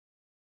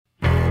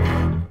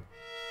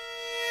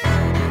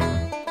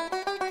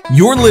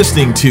You're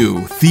listening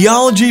to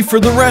Theology for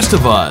the Rest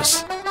of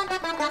Us.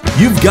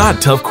 You've got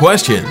tough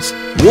questions.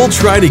 We'll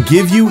try to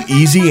give you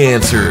easy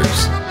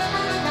answers.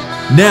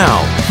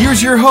 Now,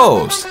 here's your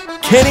host,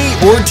 Kenny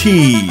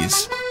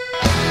Ortiz.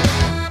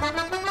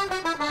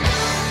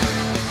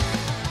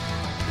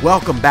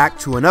 Welcome back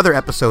to another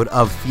episode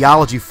of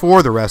Theology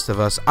for the Rest of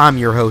Us. I'm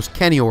your host,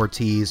 Kenny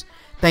Ortiz.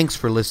 Thanks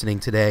for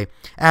listening today.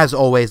 As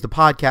always, the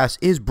podcast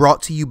is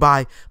brought to you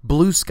by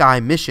Blue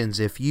Sky Missions.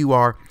 If you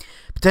are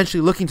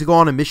potentially looking to go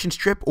on a missions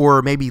trip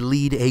or maybe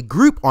lead a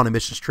group on a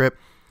missions trip,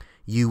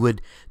 you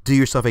would do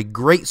yourself a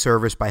great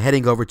service by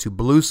heading over to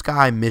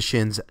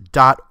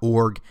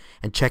blueskymissions.org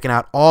and checking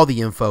out all the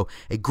info.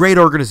 A great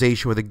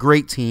organization with a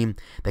great team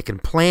that can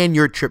plan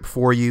your trip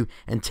for you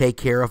and take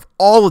care of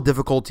all the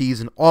difficulties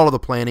and all of the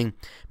planning,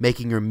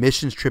 making your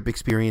missions trip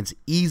experience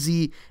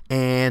easy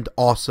and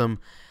awesome.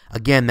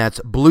 Again, that's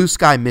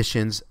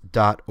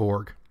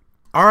blueskymissions.org.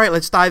 All right,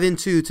 let's dive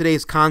into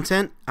today's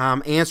content.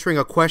 I'm answering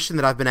a question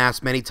that I've been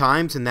asked many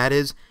times, and that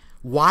is,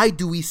 why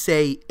do we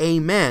say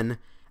amen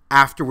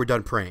after we're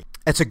done praying?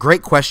 It's a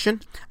great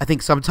question. I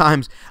think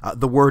sometimes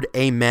the word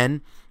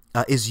amen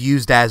is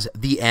used as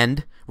the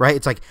end, right?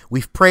 It's like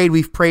we've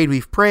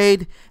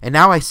prayed, and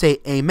now I say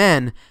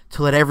amen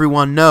to let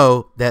everyone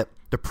know that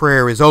the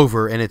prayer is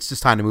over and it's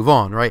just time to move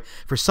on, right?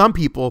 For some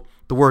people,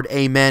 the word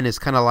amen is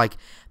kind of like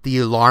the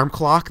alarm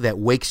clock that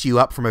wakes you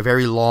up from a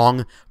very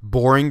long,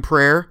 boring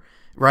prayer,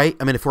 right?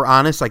 I mean, if we're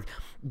honest, like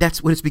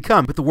that's what it's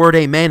become. But the word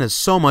amen is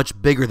so much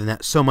bigger than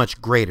that, so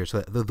much greater. So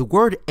the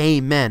word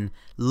amen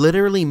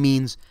literally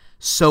means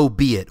so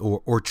be it,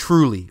 or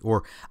truly,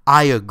 or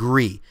I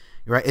agree,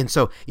 right? And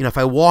so, if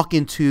I walk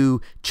into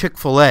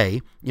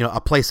Chick-fil-a,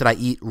 a place that I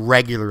eat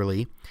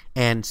regularly,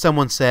 and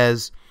someone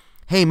says,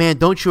 hey man,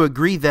 don't you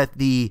agree that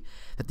the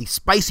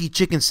spicy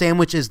chicken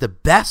sandwich is the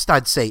best?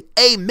 I'd say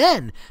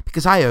amen,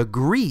 because I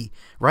agree,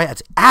 right?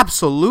 That's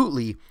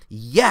absolutely,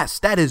 yes,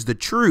 that is the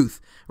truth,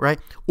 right?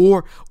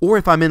 Or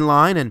if I'm in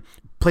line and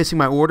placing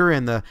my order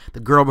and the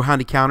girl behind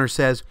the counter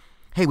says,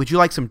 hey, would you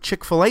like some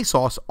Chick-fil-A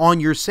sauce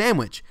on your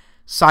sandwich?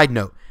 Side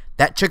note,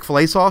 that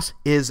Chick-fil-A sauce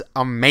is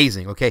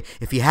amazing, okay?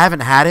 If you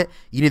haven't had it,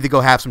 you need to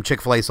go have some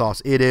Chick-fil-A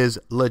sauce. It is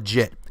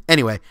legit.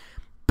 Anyway,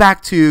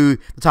 back to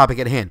the topic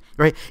at hand,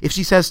 right? If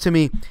she says to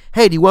me,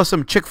 hey, do you want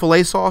some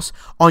Chick-fil-A sauce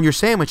on your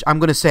sandwich? I'm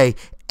going to say,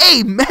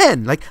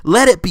 amen. Like,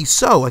 let it be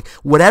so. Like,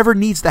 whatever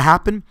needs to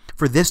happen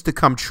for this to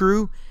come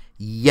true,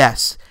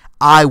 yes,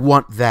 I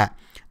want that.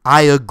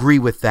 I agree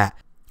with that.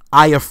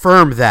 I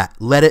affirm that.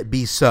 Let it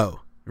be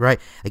so, right?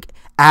 Like,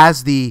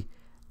 as the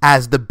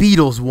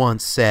Beatles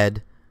once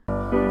said,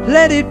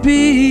 let it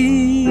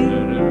be,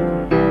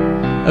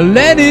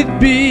 let it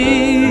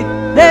be,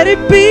 let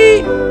it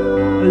be,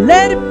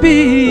 let it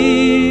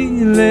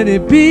be, let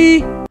it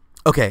be.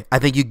 Okay, I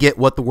think you get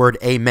what the word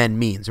amen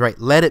means, right?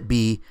 Let it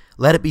be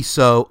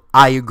so.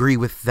 I agree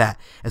with that.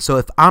 And so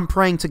if I'm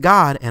praying to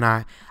God and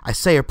I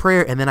say a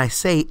prayer and then I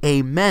say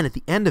amen at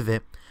the end of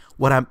it,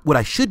 what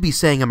I should be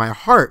saying in my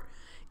heart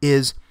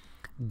is,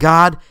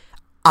 God,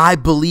 I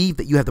believe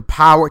that you have the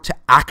power to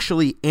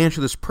actually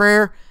answer this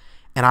prayer,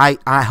 and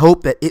I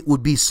hope that it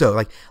would be so.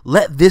 Like,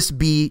 let this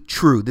be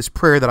true, this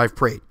prayer that I've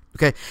prayed,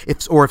 okay?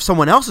 If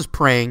someone else is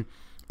praying,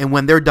 and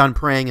when they're done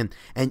praying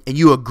and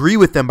you agree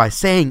with them by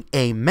saying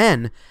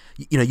amen,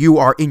 you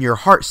are in your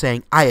heart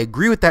saying, I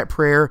agree with that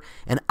prayer,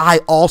 and I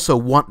also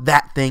want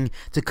that thing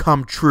to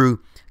come true.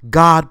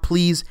 God,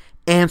 please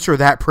answer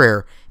that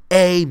prayer.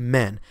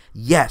 Amen.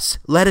 Yes,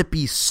 let it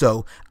be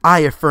so.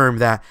 I affirm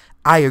that.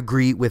 I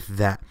agree with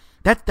that.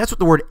 That's what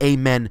the word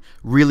amen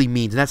really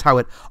means, and that's how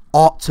it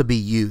ought to be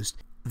used.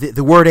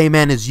 The word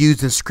amen is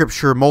used in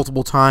Scripture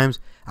multiple times.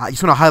 I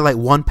just want to highlight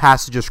one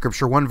passage of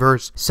Scripture, one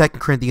verse, 2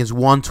 Corinthians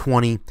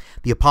 1:20.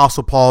 The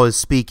Apostle Paul is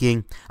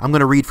speaking. I'm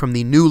going to read from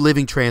the New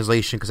Living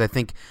Translation because I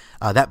think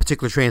that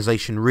particular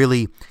translation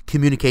really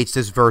communicates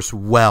this verse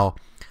well.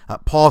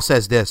 Paul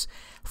says this,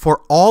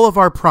 for all of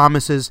our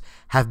promises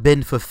have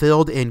been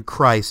fulfilled in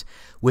Christ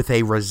with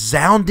a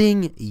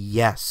resounding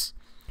yes.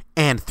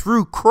 And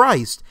through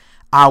Christ,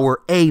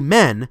 our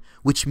amen,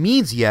 which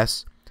means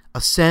yes,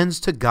 ascends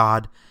to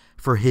God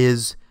for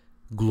his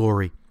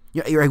glory.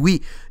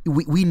 We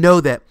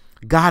know that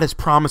God has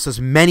promised us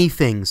many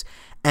things,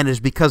 and it is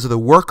because of the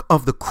work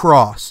of the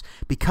cross,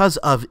 because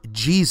of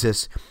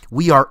Jesus,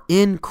 we are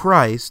in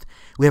Christ,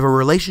 we have a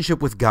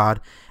relationship with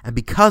God, and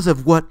because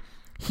of what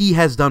he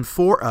has done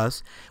for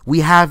us,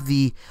 we have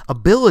the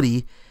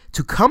ability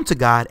to come to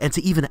God and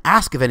to even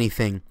ask of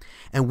anything.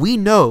 And we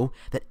know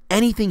that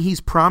anything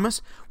he's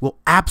promised will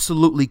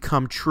absolutely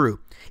come true.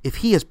 If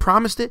he has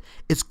promised it,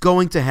 it's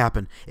going to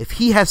happen. If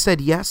he has said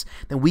yes,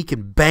 then we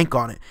can bank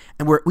on it.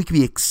 And we can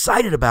be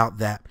excited about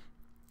that.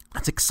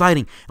 That's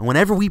exciting. And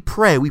whenever we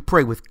pray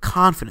with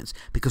confidence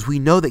because we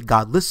know that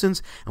God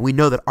listens and we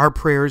know that our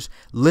prayers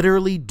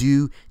literally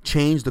do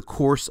change the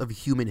course of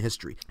human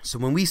history. So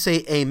when we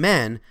say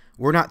amen,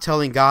 we're not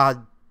telling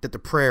God that the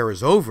prayer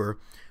is over.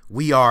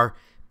 We are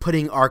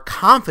putting our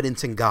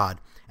confidence in God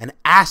and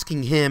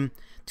asking him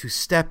to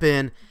step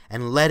in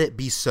and let it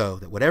be so,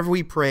 that whatever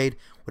we prayed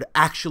would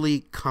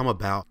actually come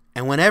about.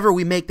 And whenever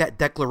we make that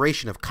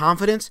declaration of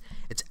confidence,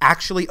 it's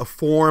actually a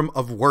form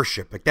of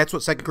worship. Like that's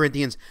what 2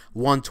 Corinthians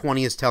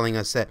 1:20 is telling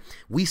us, that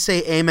we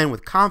say amen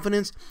with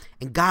confidence,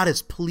 and God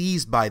is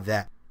pleased by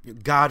that.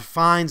 God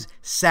finds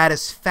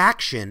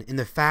satisfaction in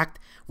the fact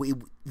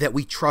that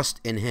we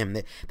trust in him,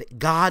 that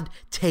God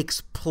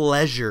takes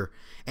pleasure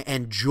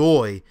and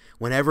joy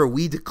whenever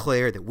we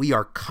declare that we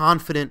are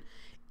confident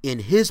in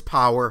his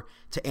power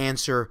to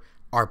answer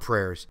our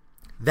prayers.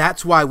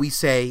 That's why we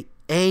say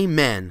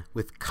amen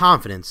with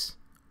confidence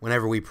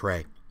whenever we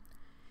pray.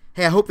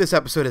 Hey, I hope this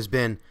episode has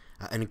been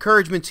an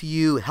encouragement to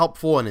you,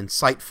 helpful and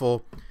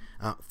insightful.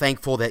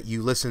 Thankful that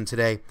you listened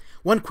today.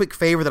 One quick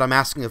favor that I'm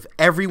asking of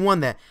everyone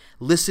that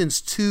listens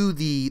to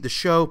the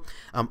show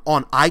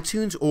on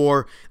iTunes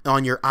or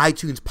on your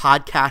iTunes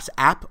podcast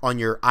app on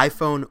your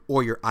iPhone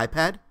or your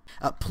iPad,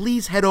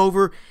 please head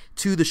over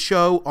to the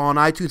show on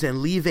iTunes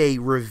and leave a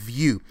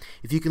review.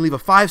 If you can leave a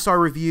 5-star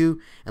review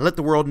and let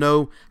the world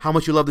know how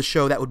much you love the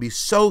show, that would be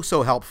so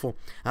helpful.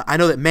 I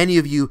know that many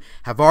of you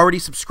have already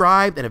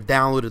subscribed and have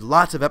downloaded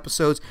lots of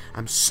episodes.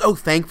 I'm so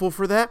thankful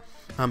for that.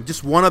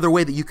 Just one other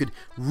way that you could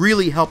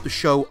really help the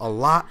show a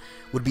lot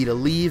would be to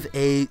leave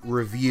a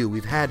review.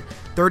 We've had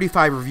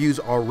 35 reviews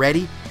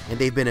already, and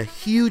they've been a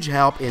huge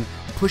help in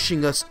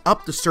pushing us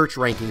up the search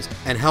rankings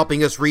and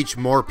helping us reach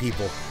more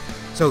people.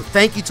 So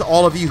thank you to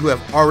all of you who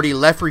have already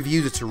left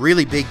reviews. It's a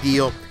really big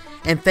deal.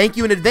 And thank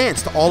you in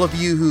advance to all of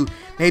you who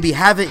maybe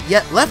haven't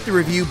yet left a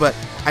review, but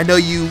I know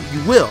you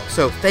will.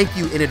 So thank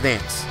you in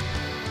advance.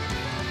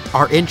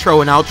 Our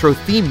intro and outro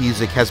theme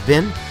music has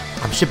been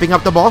I'm Shipping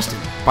Up to Boston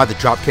by the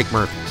Dropkick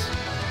Murphys.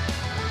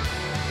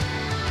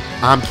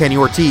 I'm Kenny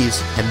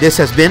Ortiz, and this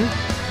has been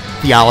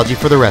Theology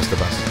for the Rest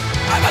of Us.